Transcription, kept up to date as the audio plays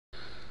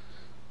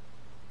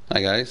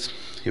Hi guys,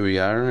 here we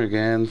are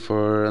again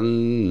for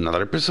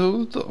another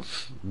episode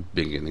of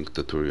beginning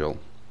tutorial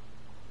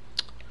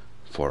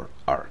for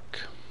ARK.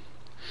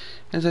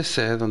 As I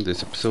said on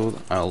this episode,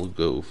 I'll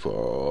go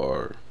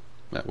for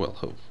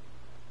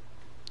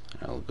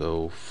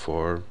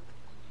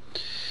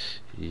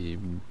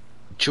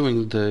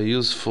showing the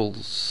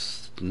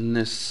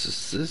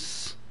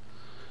usefulnesses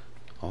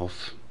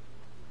of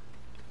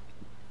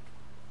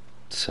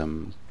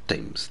some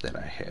themes that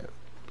I have,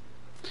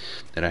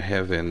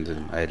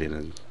 and I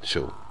didn't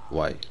show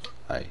why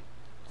I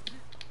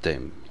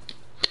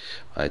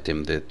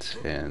themed it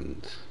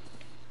and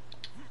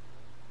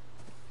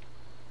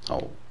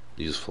how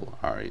useful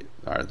are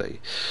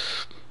they.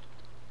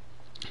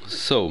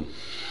 So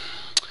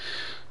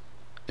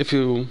if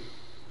you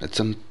at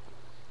some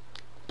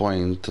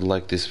point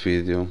like this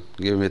video,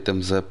 give me a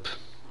thumbs up.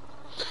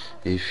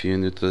 If you're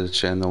new to the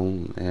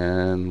channel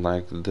and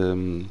like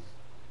the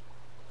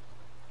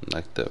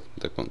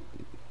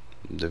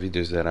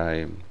videos that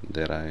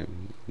I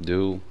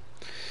do,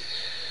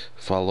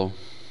 follow,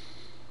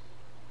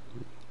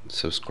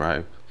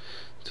 subscribe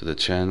to the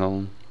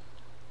channel,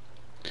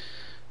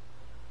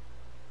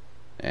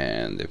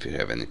 and if you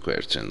have any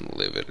question,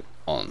 leave it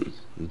on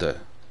the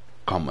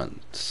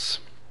comments.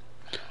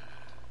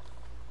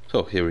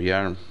 So here we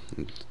are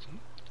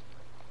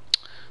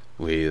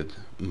with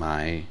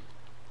my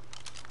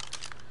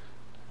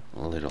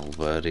little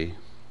buddy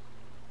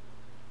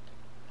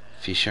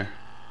Fisher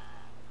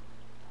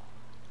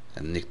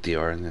and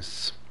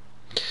Ichthyornis.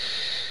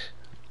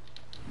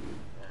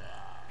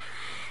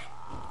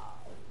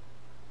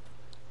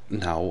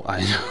 Now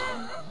I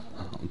know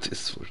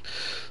this word.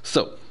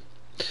 So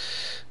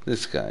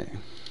this guy,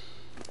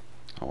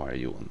 how are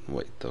you?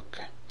 Wait,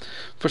 okay.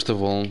 First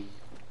of all,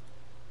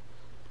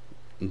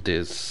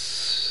 the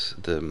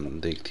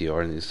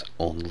Ichthyornis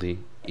only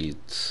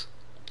eats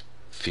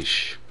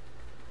fish.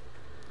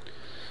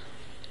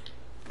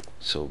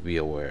 So be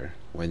aware,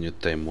 when you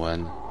tame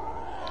one,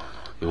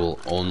 it will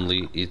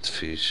only eat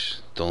fish.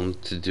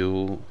 Don't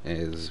do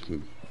as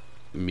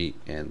me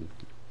and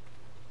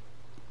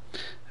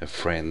a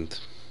friend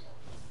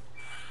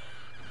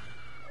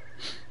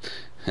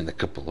and a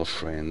couple of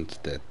friends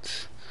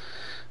that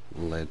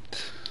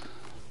let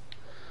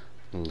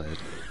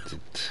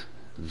it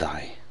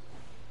die.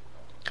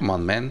 Come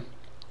on, man,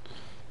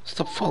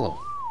 stop follow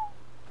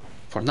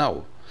for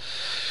now.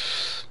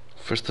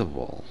 First of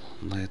all,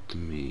 let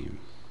me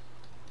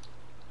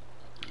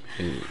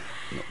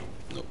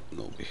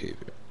no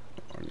behavior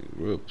warning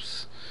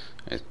groups,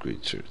 add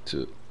creature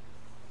to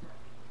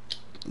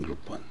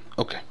group 1.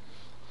 Okay,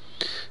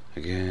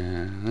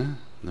 again,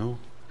 no,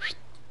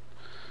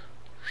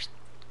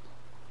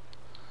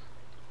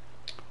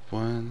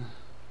 1,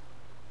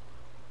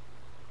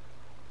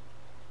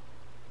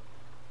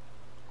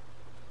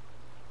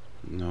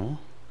 no,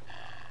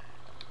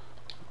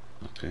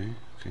 okay,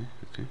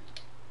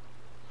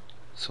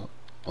 so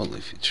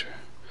only feature,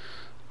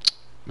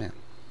 man.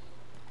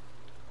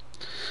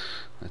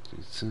 Let me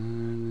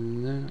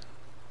turn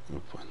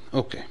group 1.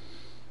 Okay.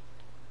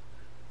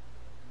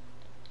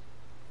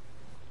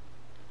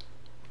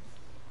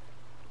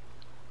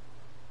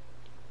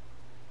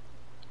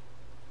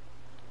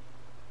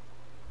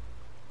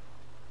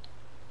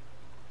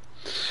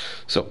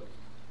 So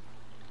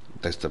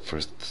that's the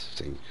first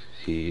thing.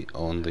 He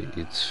only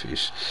eats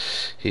fish.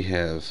 He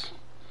have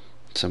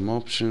some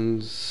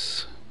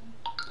options: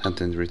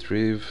 hunt and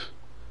retrieve,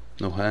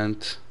 no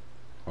hunt,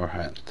 or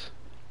hunt.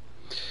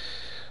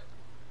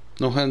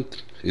 No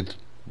hunt, it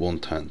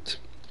won't hunt.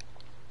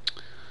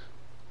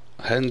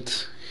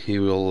 Hunt, he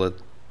will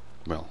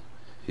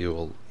he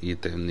will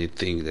eat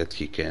anything that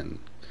he can.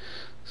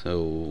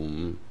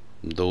 So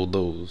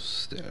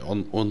those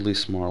only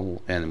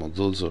small animals,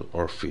 those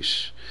are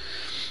fish.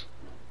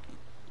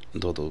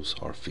 Those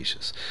are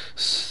fishes.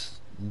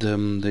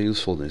 The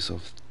usefulness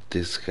of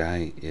this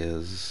guy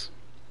is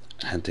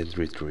hunt and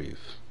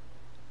retrieve,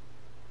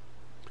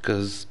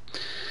 because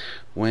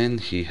when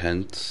he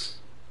hunts,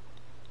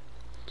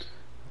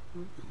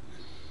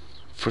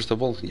 first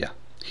of all,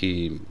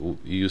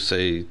 you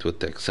say to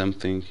attack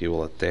something, he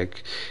will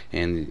attack,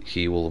 and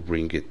he will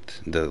bring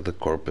the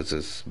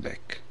corpses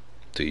back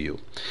to you,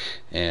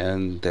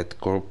 and that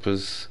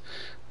corpses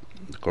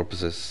will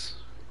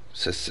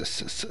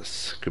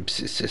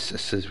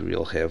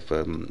have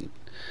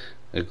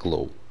a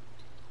glow.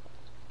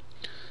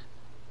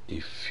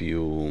 If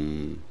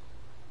you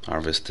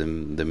harvest the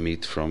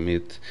meat from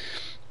it,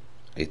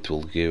 it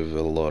will give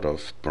a lot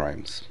of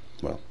primes.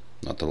 Well,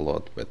 not a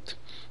lot, but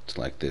it's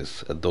like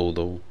this. A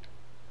dodo,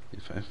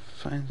 if I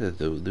find a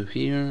dodo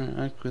here,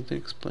 I could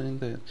explain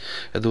that.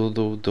 A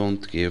dodo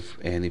don't give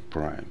any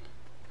prime.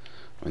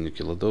 When you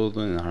kill a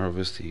dodo and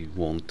harvest, he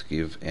won't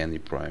give any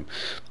prime.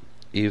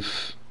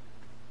 If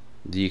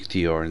the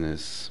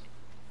Ichthyornis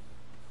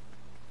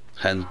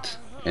hunt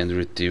and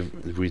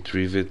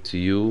retrieve it to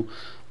you,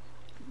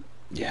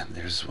 yeah,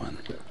 there's one.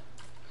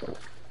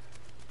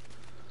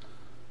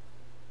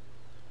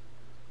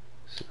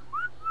 So,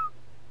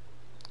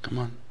 come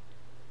on.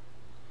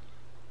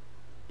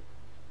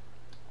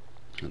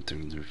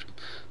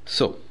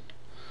 So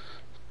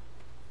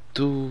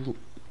to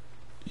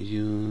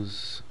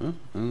use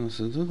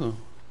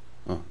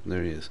oh,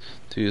 there he is.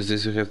 To use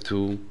this you have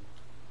to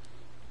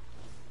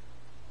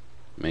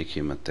make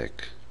him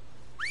attack.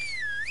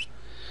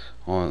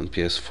 On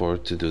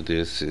PS4 to do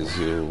this is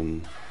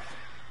you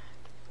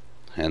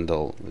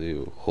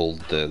hold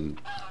the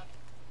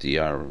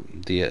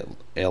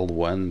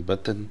L1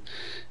 button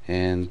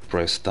and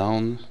press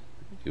down.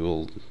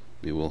 You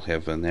will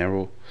have an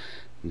arrow,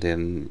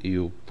 then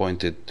you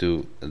point it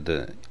to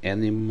the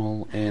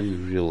animal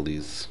and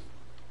release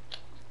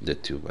the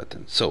two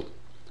buttons. So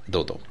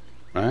dodo,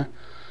 huh?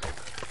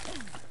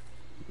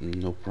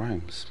 No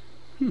primes.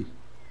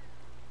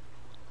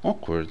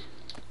 Awkward.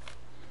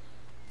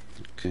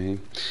 Okay,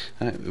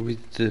 with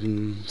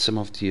some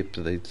of the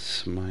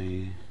updates,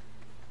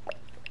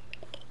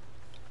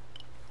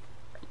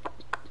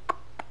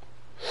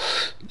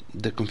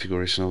 the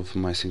configuration of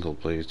my single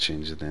player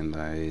changed and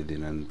I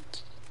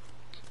didn't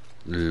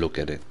look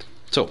at it.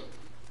 So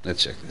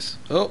let's check this.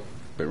 Oh,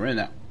 but right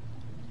now,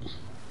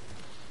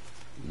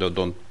 don't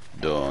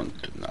do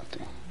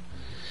nothing.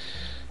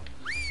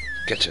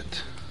 Catch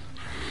it.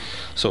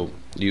 So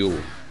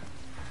you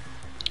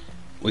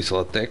whistle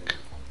attack.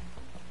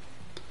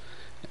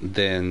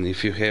 Then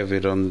if you have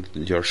it on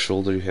your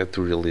shoulder, you have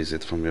to release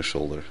it from your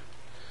shoulder.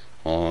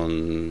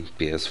 On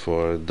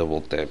PS4,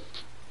 double tap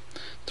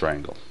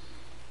triangle.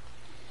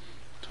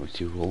 So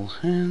you will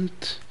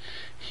hunt,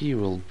 he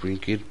will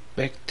bring it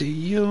back to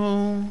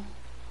you.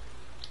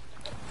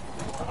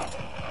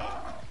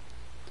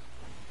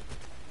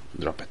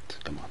 Drop it,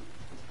 come on.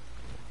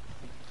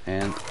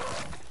 And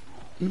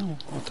no,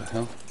 what the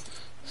hell?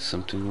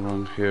 Something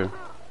wrong here.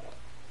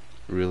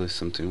 Really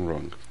something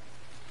wrong.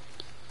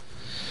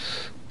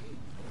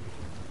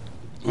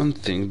 One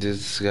thing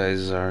these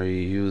guys are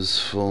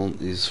useful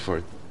is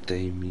for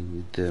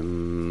taming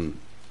them,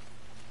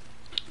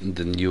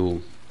 the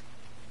new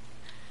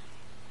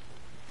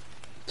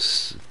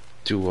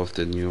two of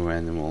the new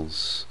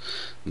animals,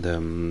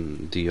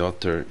 the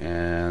otter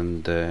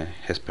and the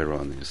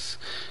Hesperornis,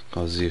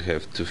 because you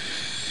have to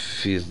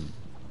feed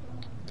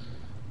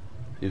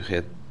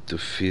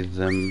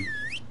them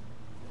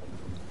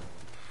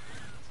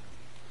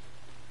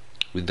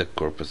with the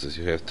corpses.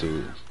 You have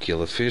to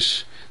kill a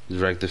fish,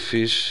 drag the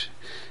fish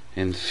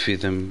and feed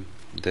them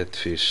that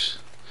fish.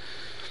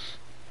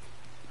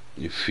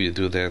 If you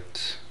do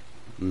that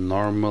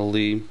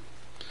normally,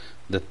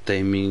 the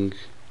taming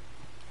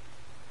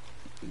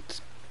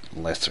it's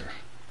lesser,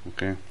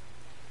 okay?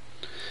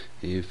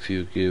 If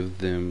you give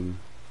them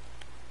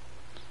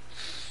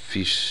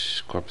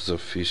corpses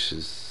of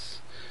fishes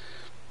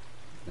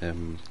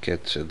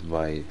catched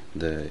by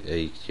the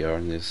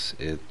Ichthyornis,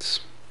 it's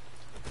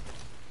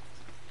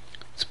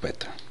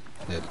better.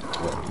 Well,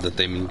 the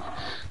taming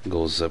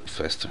goes up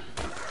faster.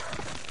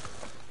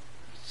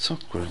 It's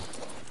awkward.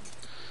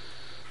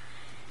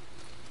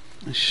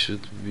 I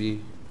should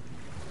be...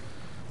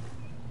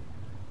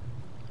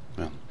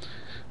 Well,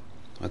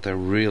 what I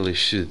really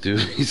should do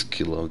is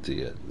kill all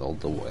the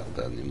wild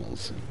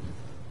animals.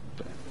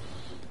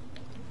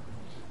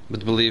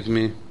 But believe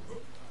me,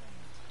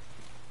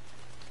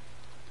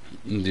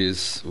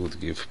 this would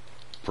give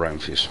prime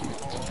fish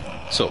meat.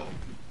 So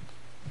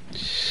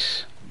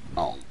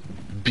I'll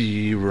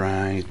be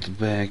right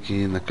back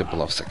in a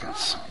couple of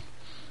seconds.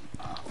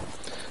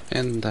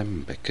 And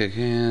I'm back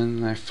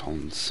again. I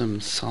found some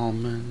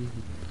salmon.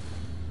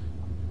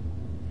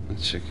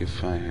 Let's check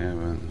if I have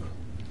an...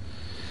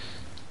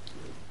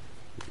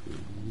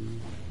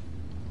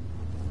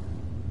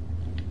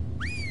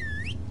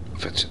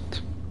 Fetch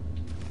it.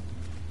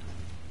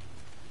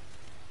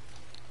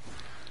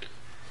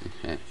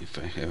 If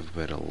I have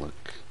better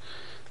luck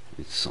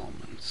with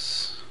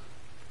salmons.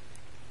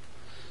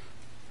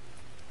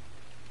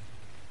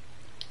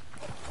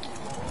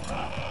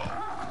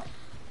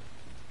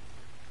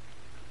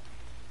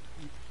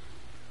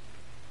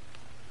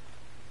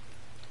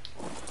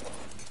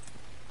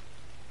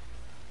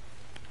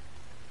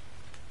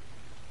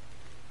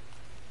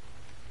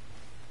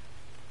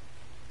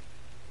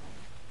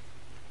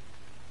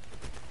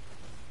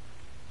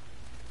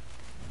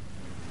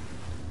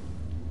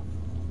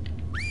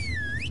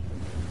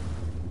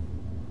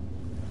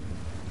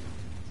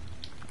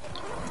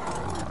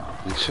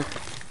 Check.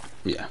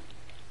 Yeah,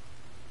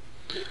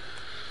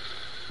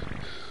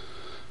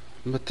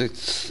 but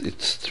it's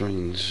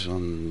strange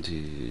on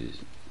the...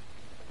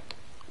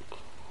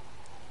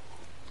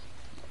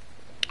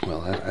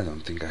 Well, I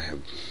don't think I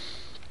have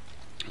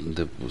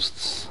the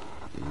boosts,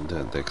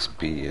 the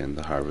XP and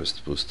the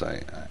harvest boost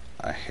I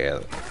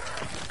had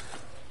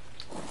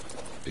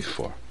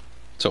before.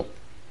 So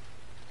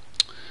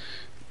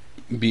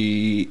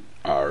BRB,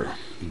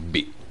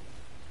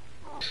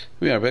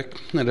 we are back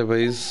at the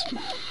base.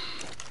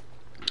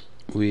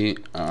 We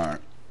are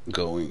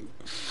going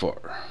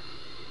for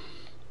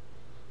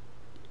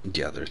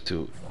the other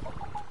two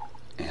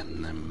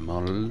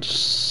animals.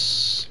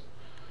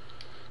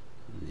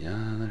 The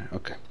other,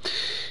 okay.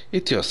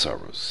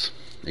 Ichthyosaurus,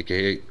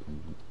 aka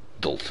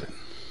dolphin.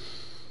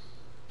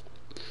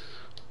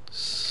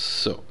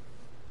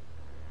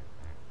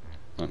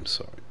 I'm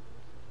sorry.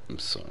 I'm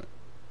sorry.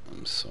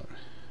 I'm sorry.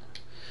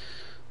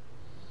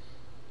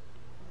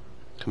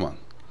 Come on.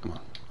 Come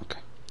on. Okay.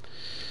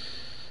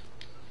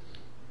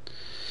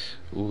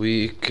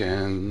 We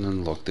can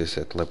unlock this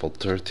at level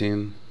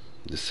 13.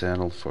 The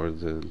saddle for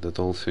the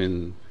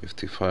dolphin,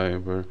 50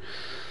 fiber,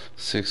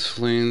 6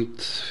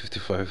 flint,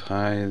 55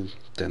 hide,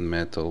 10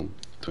 metal,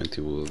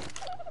 20 wood.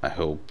 I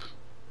hope.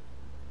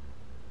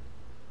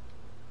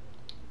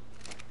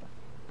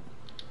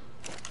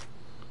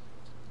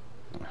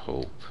 I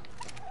hope.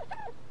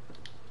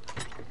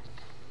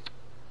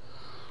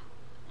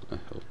 I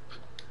hope.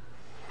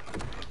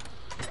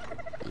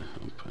 I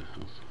hope. I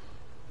hope.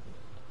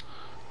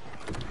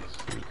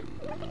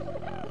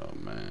 Oh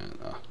man.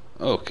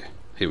 Okay,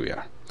 here we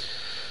are.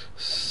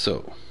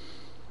 So.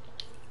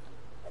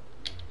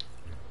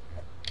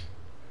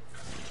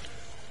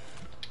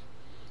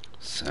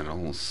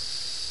 Settles,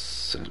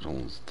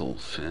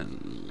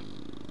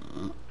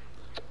 dolphin.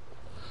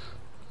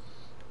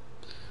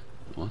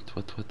 What?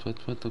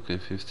 Okay,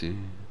 50.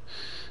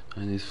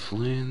 I need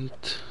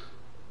flint.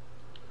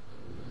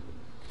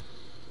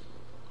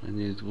 I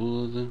need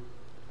wood.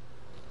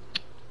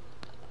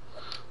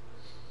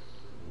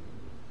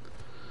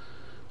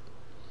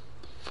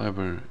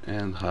 Fiber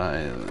and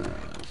hide.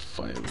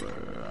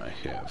 Fiber I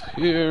have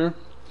here.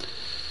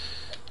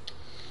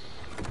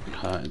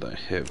 Hide I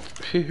have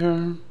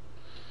here.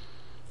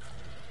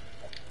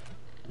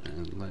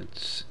 And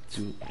let's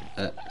do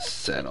a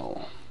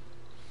saddle.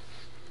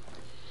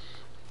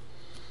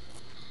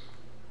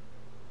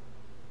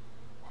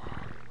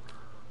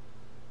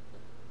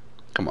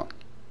 Come on.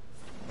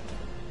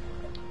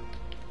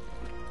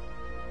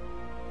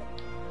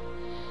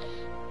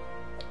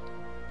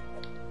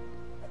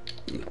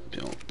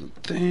 Build the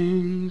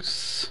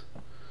things.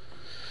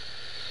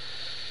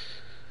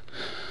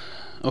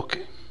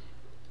 Okay.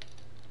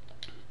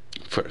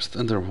 First,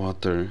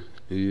 underwater,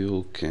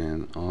 you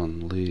can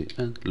only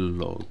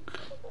unlock.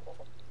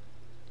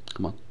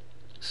 Come on.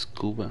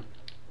 Scuba.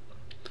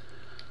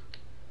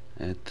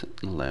 At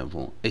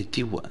level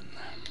 81.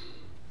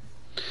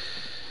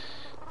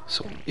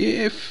 So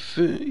if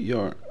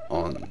you're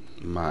on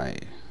my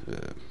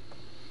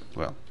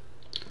well,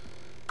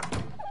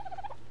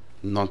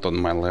 not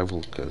on my level,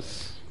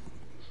 because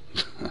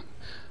I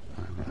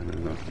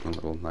don't know,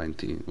 level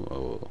 19.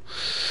 Whoa.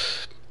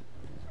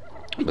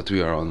 But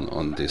we are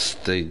on this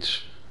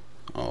stage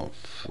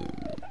of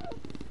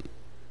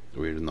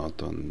we're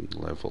not on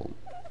level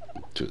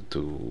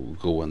to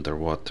go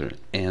underwater,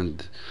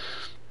 and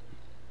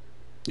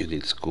you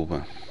need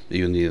scuba,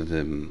 you need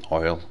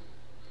oil.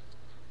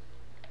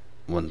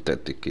 One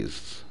tactic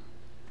is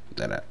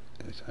that I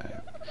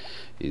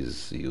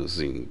is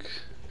using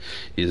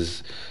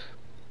is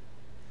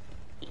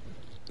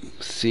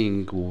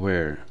seeing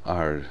where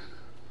are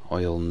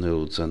oil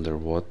nodes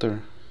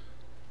underwater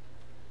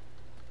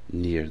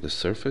near the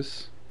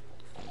surface,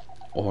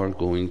 or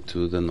going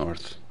to the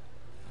north,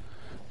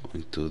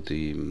 going to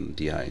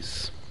the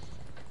ice,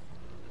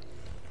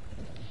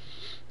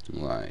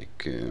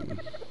 like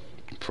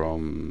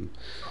from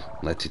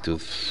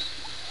latitude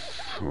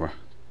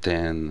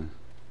 10,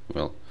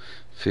 well,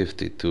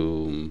 50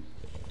 to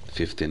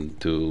 15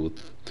 to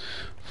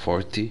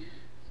 40.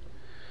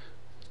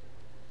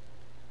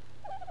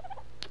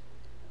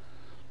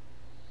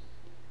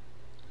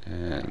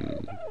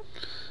 And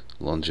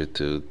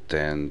longitude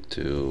 10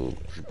 to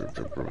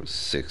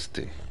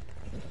 60.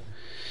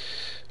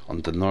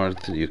 On the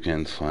north you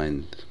can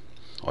find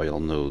oil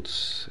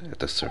nodes at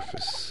the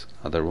surface,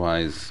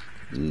 otherwise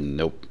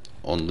nope,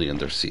 only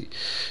undersea.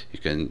 You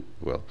can,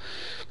 well,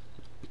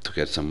 to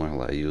get some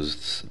oil I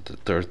used the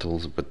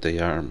turtles, but they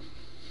are,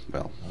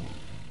 well,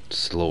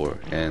 slower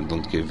and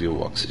don't give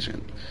you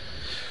oxygen.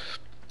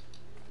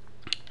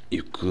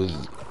 You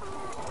could,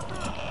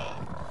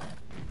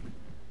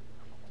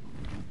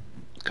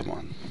 come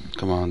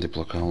on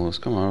Diplocaulus,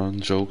 come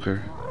on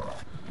Joker,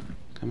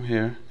 come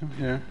here,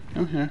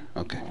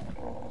 okay.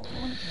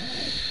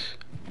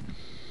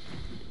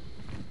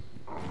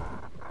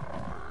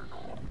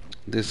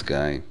 This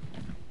guy,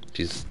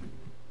 he's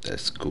a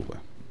scuba.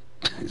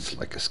 It's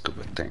like a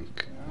scuba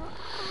tank.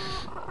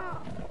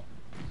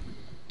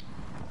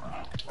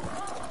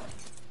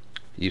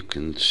 You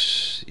can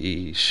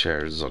he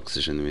shares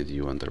oxygen with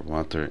you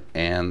underwater,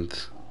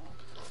 and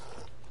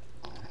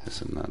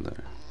there's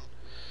another.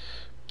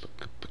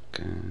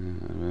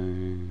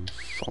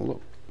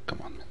 Follow,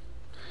 come on, man.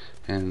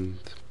 And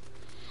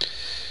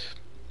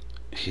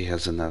he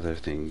has another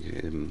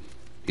thing.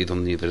 You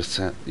don't need a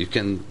set. You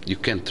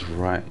can't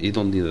ride. You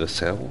don't need a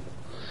saddle.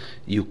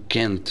 You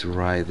can't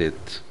ride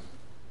it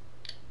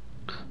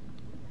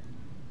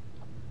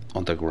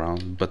on the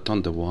ground, but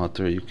on the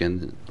water you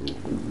can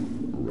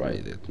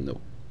ride it.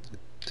 No,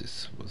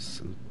 this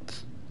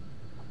wasn't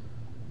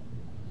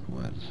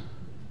what.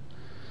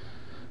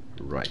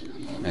 Right,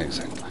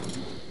 exactly.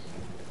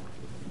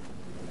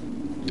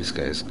 This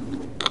guy is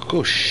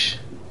kush.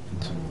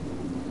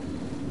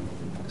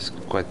 It's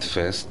quite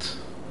fast.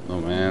 Oh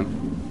man.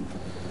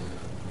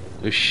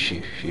 And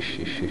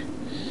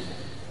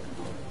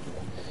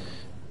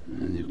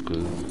you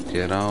could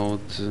get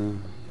out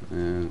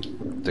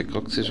and take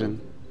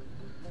oxygen,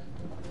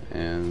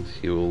 and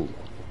he will.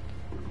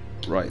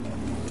 Right.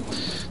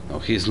 No,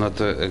 he's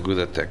not a good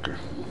attacker,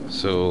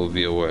 so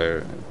be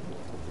aware.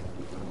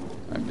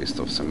 I pissed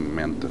off some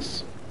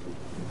mantis.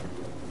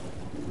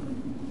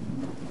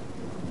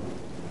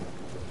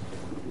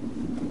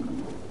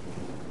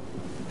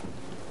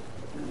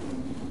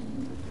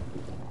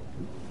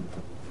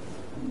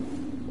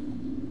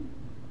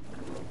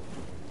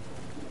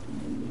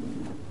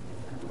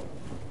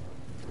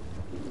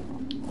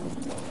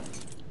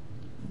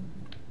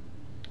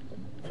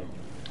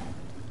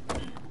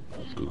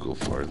 Google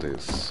for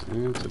this.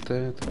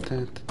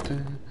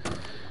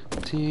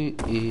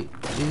 T-E-E.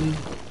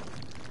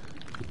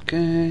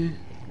 Okay.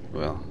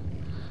 Well.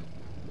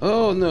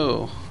 Oh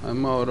no!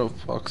 I'm out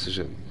of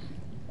oxygen.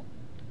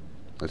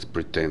 Let's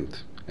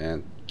pretend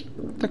and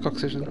take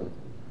oxygen.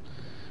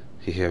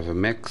 He have a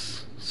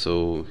max,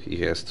 so he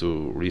has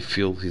to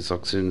refill his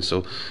oxygen,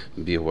 so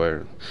be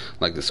aware.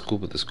 Like the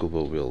scuba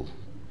will...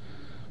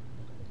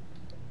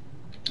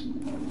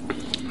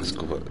 The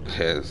scuba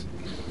has...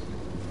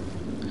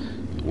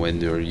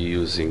 When you're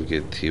using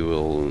it, he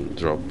will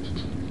drop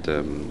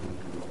the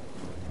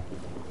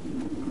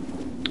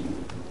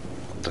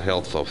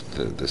health of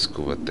the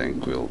scuba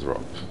tank will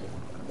drop.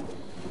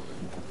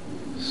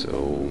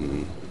 So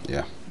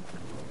yeah,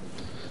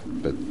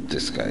 but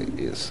this guy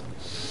is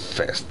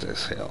fast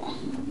as hell.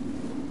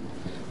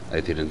 I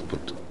didn't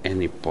put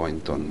any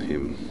point on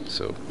him,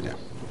 so yeah.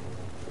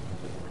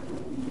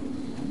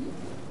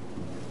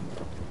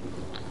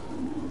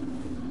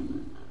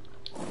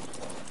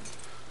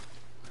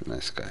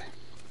 Nice guy.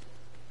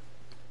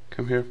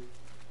 Come here.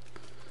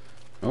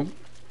 Oh,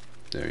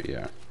 there you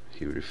are.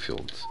 He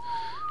refilled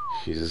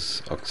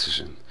his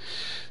oxygen.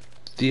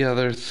 The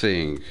other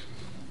thing,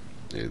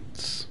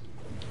 it's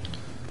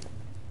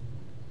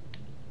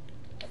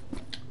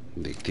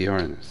the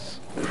Ichthyornis.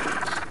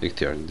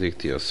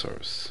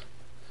 Ichthyosaurus.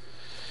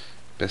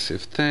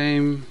 Passive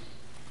tame.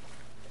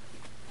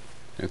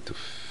 You have to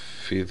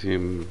feed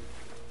him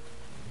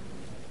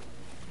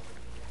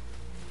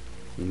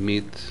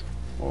meat,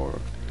 or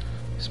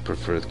his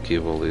preferred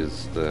kibble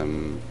is the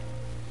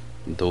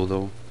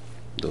dodo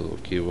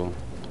kibble.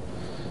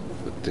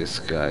 But this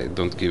guy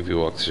don't give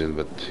you oxygen,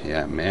 but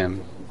yeah,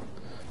 man,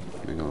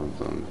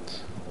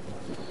 don't.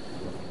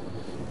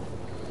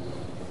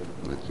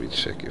 Let me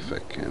check if I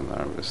can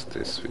harvest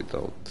this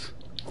without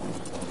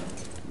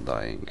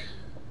dying.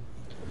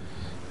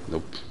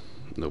 Nope.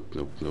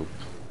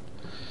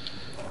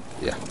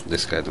 Yeah,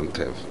 this guy don't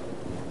have.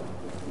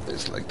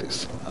 It's like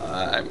this.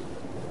 I'm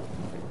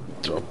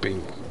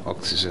dropping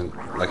oxygen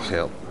like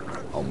hell,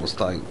 almost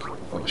dying.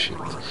 Oh shit.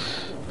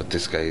 But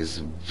this guy is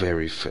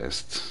very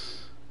fast.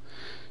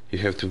 You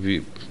have to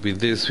be with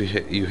this.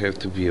 You have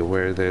to be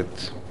aware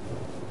that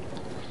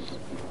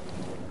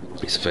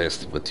he's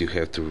fast, but you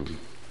have to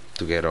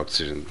get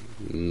oxygen.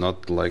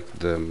 Not like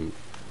the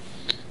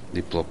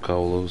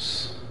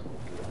Diplocaulus.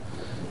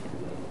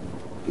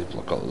 You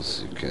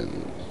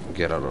can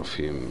get out of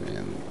him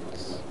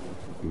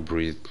and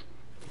breathe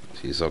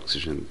his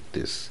oxygen.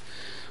 This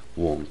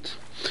won't.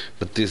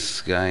 But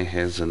this guy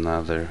has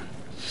another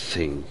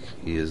thing,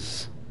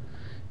 is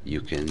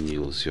you can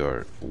use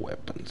your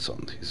weapons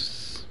on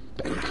his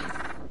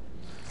back.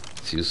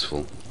 It's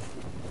useful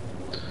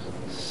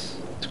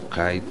to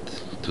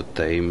kite, to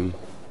tame,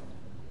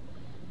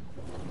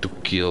 to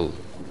kill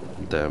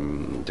the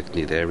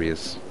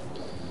cnidarius.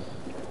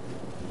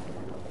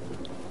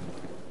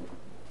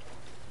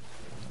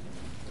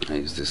 I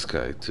use this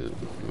guy to,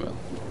 well,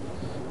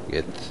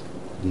 get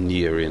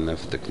near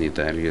enough the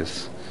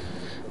cnidarius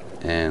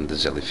and the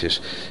jellyfish,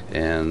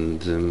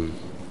 and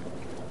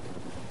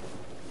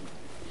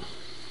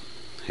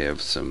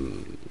have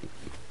some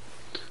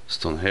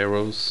stone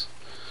arrows,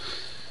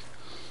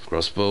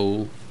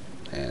 crossbow,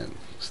 and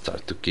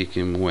start to kick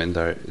him when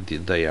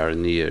they are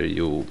near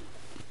you.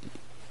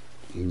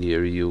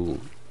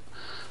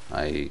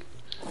 I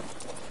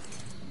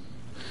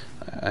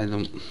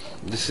don't.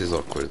 This is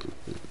awkward.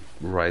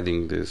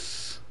 Riding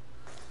this.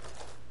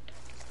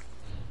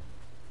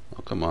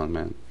 Oh, come on,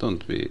 man!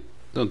 Don't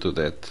do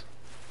that.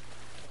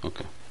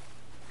 Okay.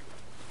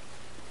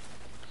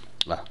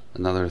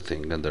 Another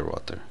thing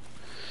underwater.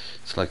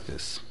 It's like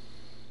this.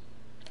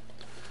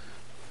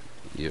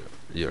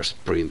 You're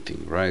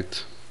sprinting,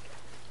 right?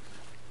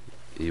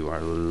 You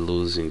are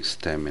losing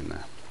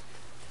stamina.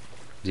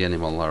 The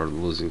animal are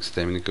losing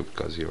stamina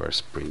because you are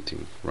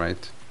sprinting,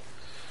 right?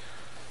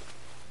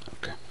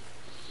 Okay.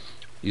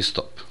 You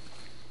stop.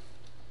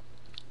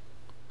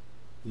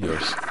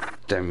 Your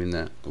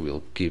stamina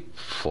will keep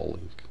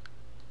falling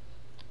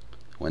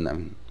when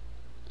I'm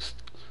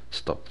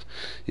stopped.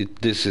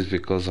 This is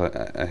because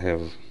I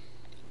have.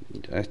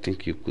 I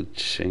think you could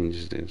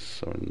change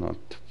this or not,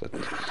 but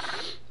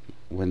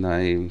when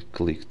I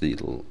click the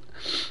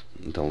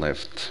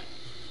left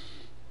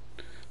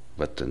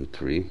button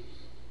 3,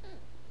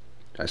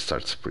 I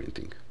start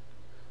sprinting.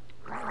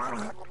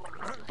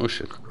 Oh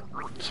shit!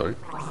 Sorry.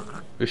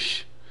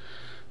 Ush.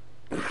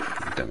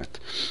 Damn it!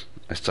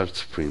 I start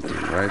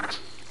sprinting, right?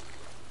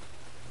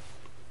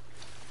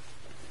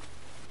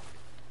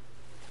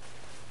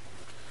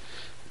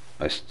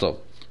 I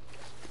stop,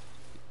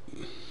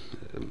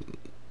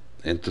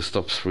 and to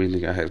stop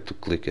sprinting I have to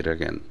click it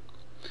again.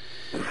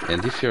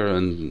 And if you're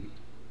a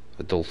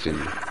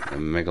dolphin, a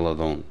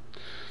megalodon,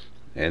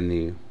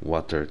 any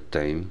water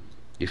tame,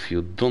 if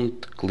you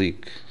don't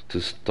click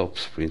to stop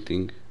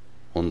sprinting,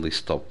 only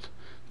stop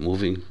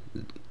moving,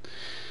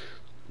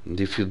 and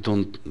if you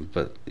don't,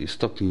 but you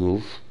stop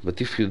move,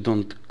 but if you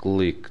don't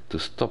click to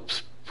stop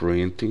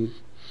sprinting,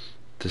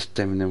 the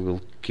stamina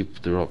will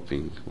keep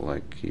dropping,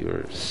 like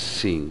you're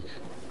seeing,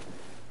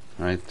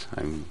 right?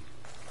 I'm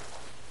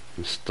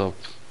stop,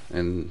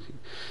 and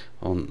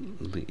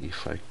only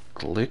if I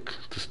click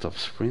to stop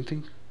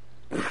sprinting,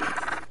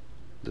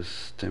 the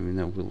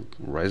stamina will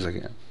rise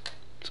again,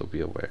 so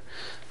be aware.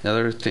 The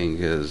other thing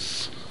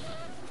is,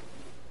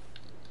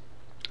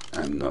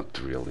 I'm not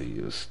really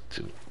used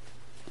to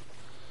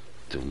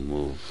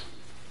move,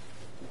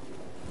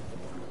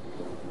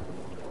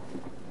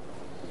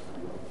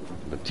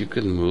 but you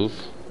can move.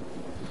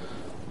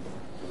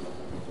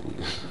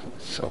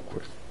 It's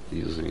awkward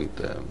using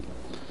the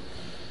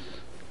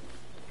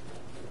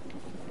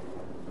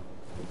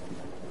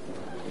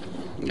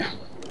yeah,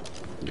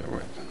 you're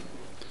right.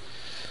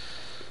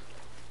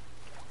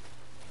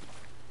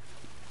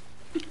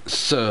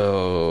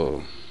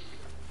 So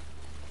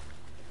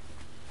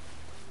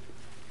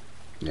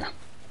yeah,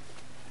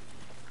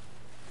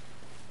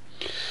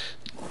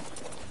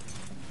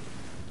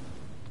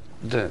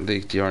 the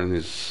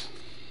Ichthyornis,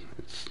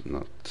 it's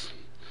not,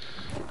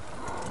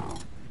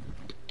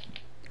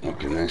 what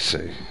can I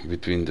say,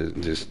 between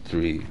these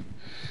three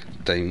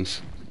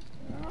tames,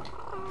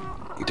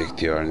 the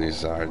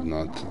Ichthyornis are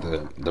not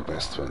the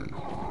best one,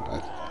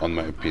 on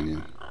my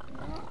opinion,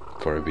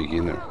 for a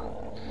beginner.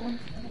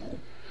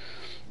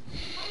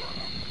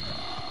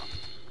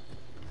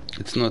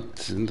 It's not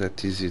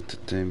that easy to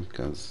tame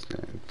because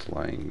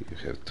flying you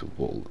have to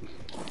bowl.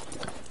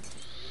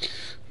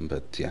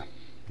 But yeah,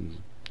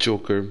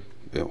 Joker,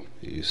 well,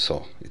 you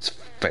saw, it's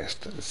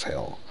fast as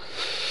hell.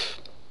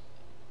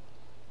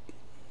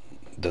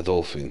 The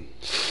dolphin,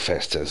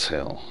 fast as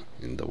hell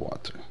in the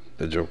water.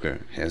 The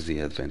Joker has the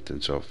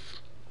advantage of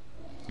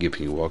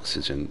giving you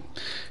oxygen.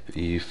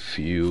 If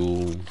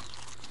you,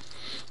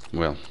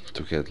 well,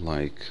 to get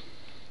like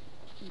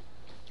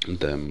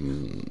the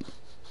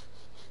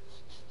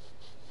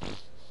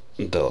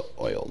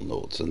oil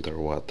nodes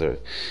underwater,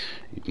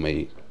 you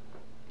may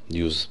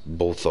use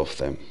both of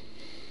them.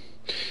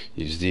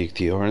 Use the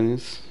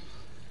Ichthyornis,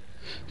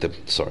 the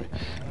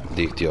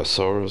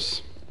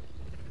Ichthyosaurus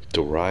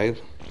to ride,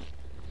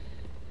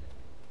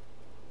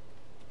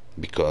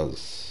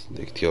 because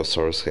the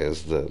Ichthyosaurus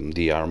has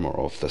the armor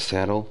of the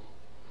saddle,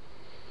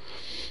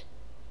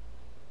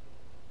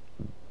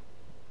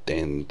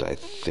 and I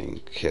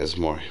think has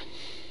more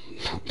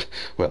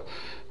well,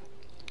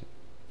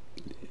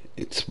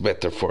 it's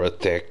better for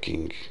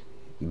attacking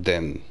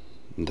than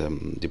the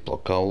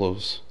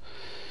Diplocaulus,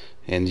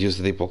 and use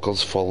the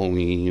Diplocaulus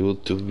following you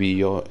to be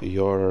your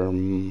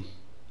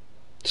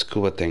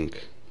scuba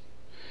tank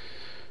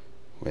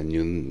when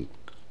you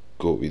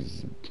go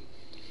with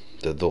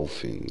the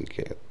dolphin,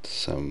 get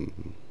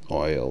some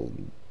oil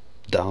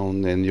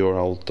down and you're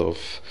out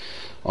of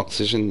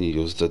oxygen.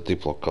 You use the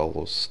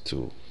Diplocaulus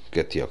to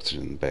get the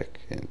oxygen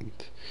back and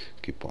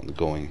keep on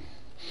going.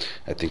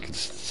 I think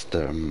it's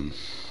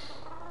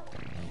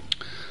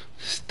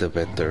the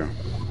better,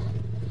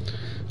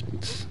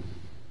 it's,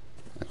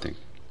 I think,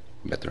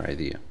 better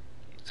idea.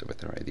 It's a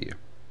better idea.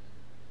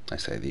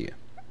 Nice idea.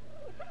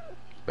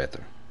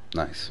 Better.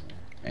 Nice.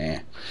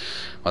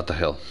 What the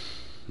hell.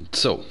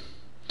 So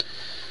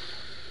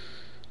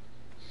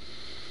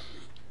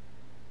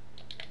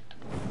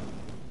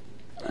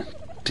I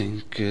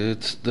think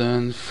it's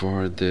done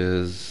for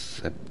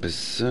this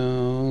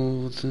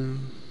episode.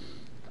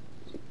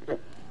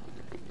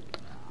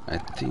 I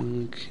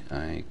think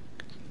I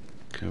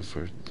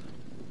covered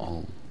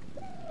all.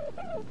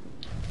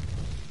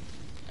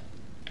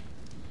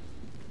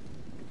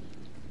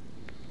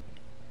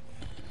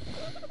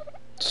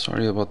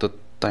 Sorry about the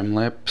time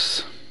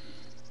lapse.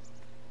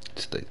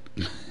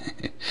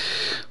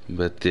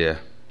 But yeah,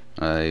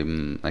 I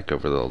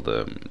covered all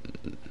the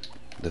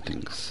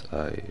things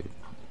I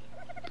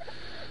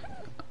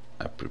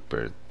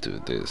prepared to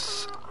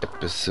this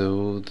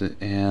episode,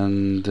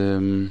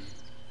 and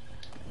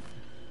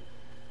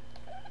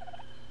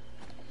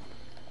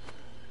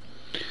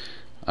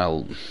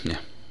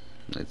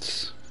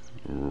let's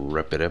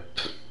wrap it up.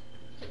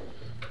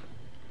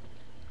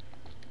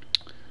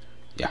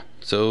 Yeah,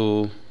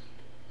 so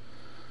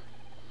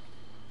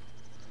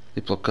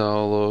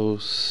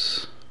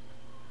Diplocaulus,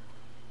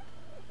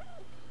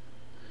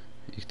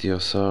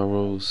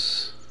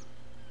 Ichthyosaurus,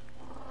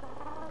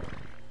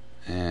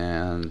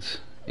 and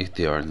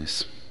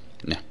Ichthyornis.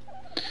 Yeah,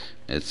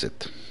 that's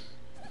it.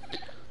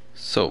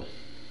 So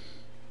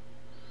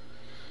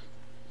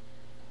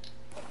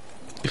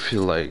if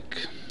you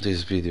like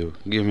this video,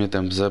 give me a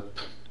thumbs up.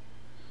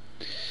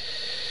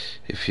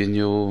 If you're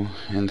new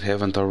and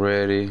haven't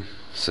already,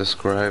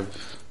 subscribe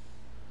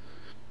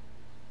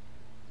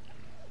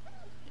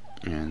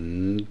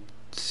and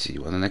see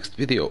you on the next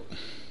video.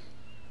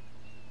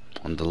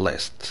 On the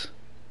last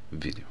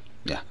video.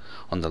 Yeah,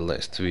 on the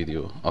last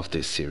video of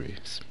this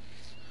series.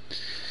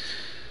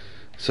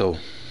 So,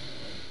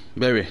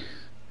 Barry,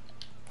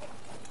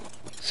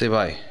 say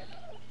bye.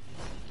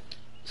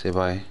 Say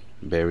bye,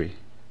 Barry.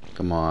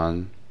 Come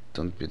on,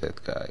 don't be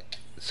that guy.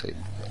 Say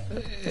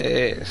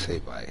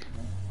bye.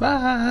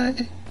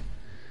 Bye.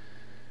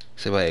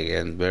 Say bye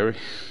again, Barry.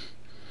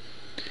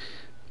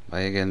 Bye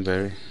again,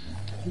 Barry.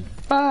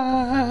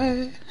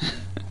 Bye.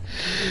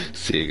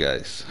 See you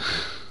guys.